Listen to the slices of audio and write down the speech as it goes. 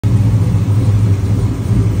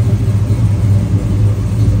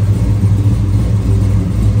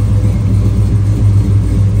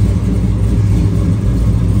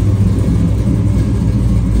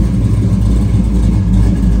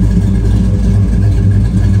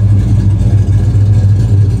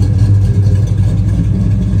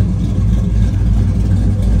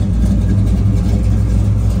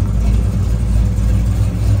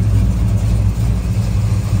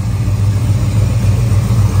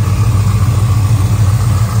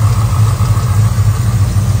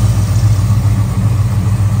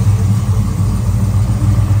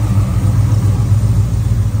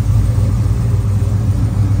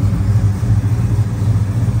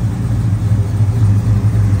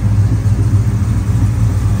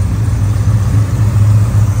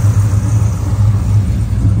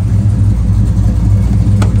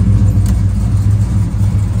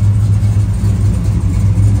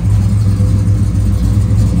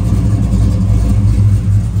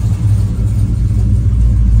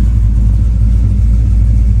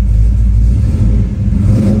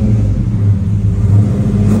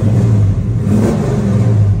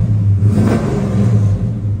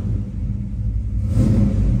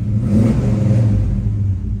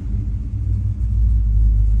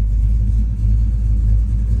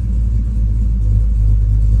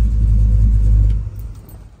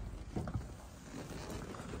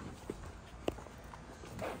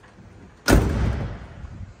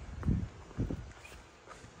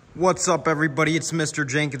What's up, everybody? It's Mr.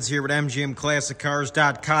 Jenkins here with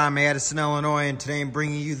MGMClassicCars.com, Addison, Illinois, and today I'm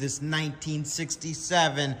bringing you this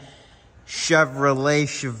 1967 Chevrolet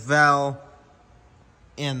Chevelle,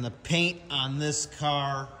 and the paint on this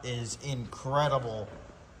car is incredible.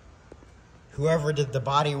 Whoever did the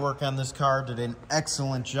body work on this car did an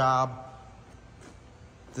excellent job.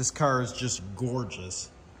 This car is just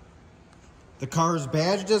gorgeous. The car is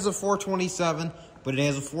badged as a 427, but it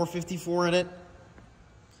has a 454 in it.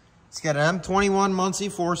 It's got an M21 Muncie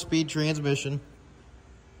 4-speed transmission.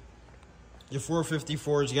 Your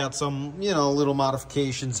 454's got some, little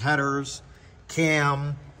modifications, headers,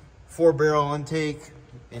 cam, 4-barrel intake,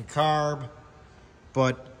 and carb.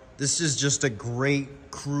 But this is just a great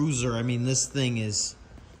cruiser. I mean, this thing is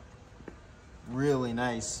really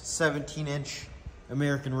nice. 17-inch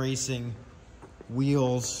American Racing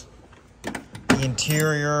wheels. The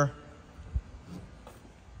interior,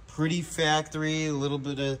 pretty factory, a little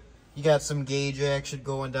bit of... You got some gauge action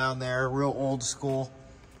going down there, real old school.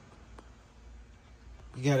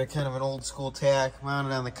 You got a kind of an old school tack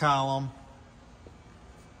mounted on the column.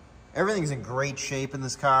 Everything's in great shape in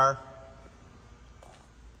this car.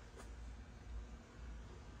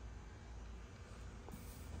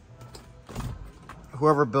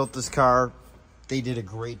 Whoever built this car, they did a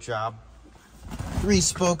great job.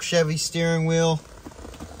 3-spoke Chevy steering wheel,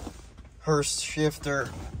 Hurst shifter.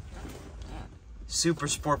 Super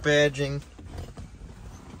Sport badging.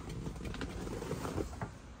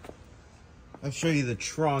 I'll show you the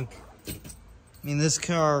trunk. I mean, this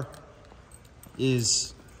car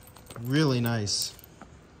is really nice.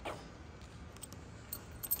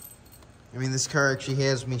 I mean, this car actually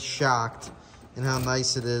has me shocked in how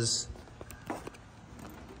nice it is.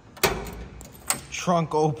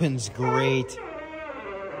 Trunk opens great.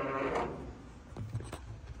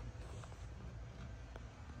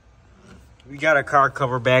 We got a car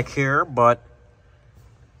cover back here, but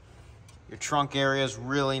your trunk area is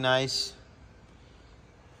really nice.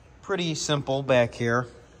 Pretty simple back here.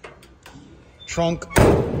 Trunk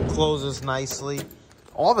closes nicely.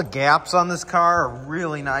 All the gaps on this car are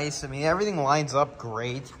really nice. I mean, everything lines up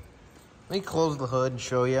great. Let me close the hood and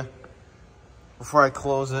show you. Before I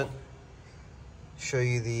close it, show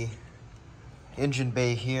you the engine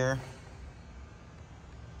bay here.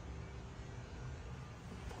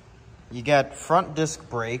 You got front disc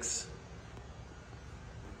brakes.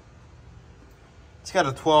 It's got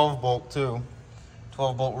a 12-bolt too.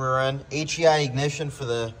 12-bolt rear end. HEI ignition for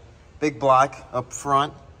the big block up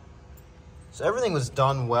front. So everything was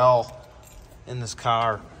done well in this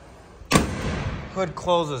car. Hood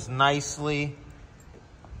closes nicely.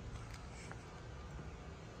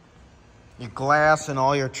 Your glass and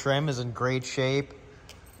all your trim is in great shape.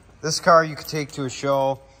 This car you could take to a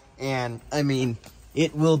show, and I mean,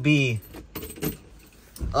 it will be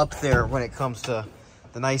up there when it comes to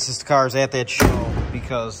the nicest cars at that show,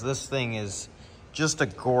 because this thing is just a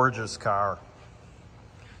gorgeous car.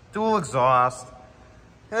 Dual exhaust.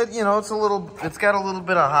 It's got a little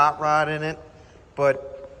bit of hot rod in it,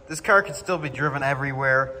 but this car can still be driven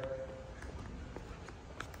everywhere.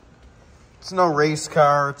 It's no race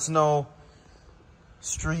car. It's no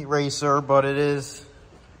street racer, but it is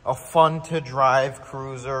a fun to drive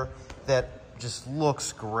cruiser that just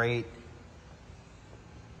looks great.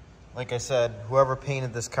 Like I said, whoever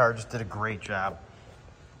painted this car just did a great job.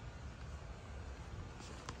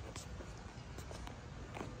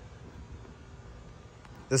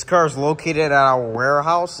 This car is located at our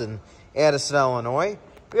warehouse in Addison, Illinois.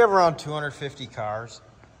 We have around 250 cars.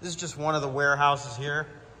 This is just one of the warehouses here.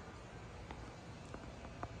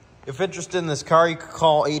 If interested in this car, you could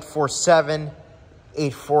call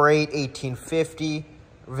 847-848-1850.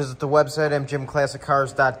 Visit the website,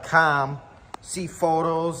 MGMClassicCars.com. See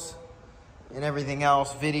photos and everything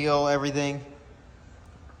else, video, everything.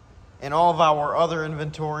 And all of our other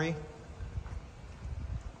inventory.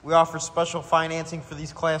 We offer special financing for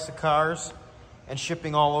these classic cars and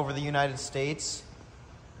shipping all over the United States.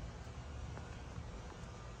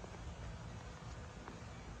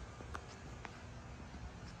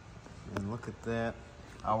 And look at that.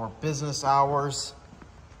 Our business hours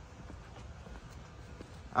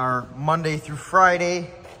are Monday through Friday,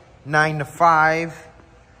 9 to 5.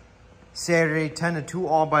 Saturday, 10 to 2,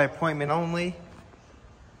 all by appointment only.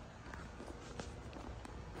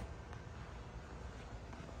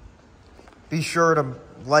 Be sure to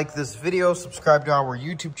like this video, subscribe to our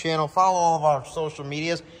YouTube channel, follow all of our social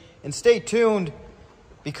medias, and stay tuned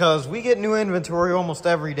because we get new inventory almost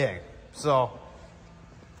every day. So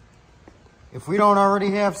if we don't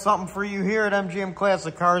already have something for you here at MGM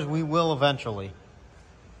Classic Cars, we will eventually.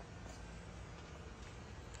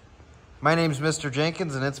 My name's Mr.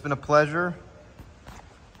 Jenkins, and it's been a pleasure.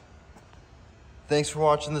 Thanks for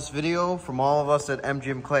watching this video. From all of us at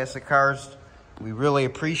MGM Classic Cars, we really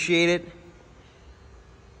appreciate it.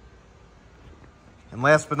 And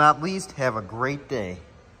last but not least, have a great day.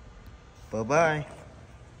 Bye-bye.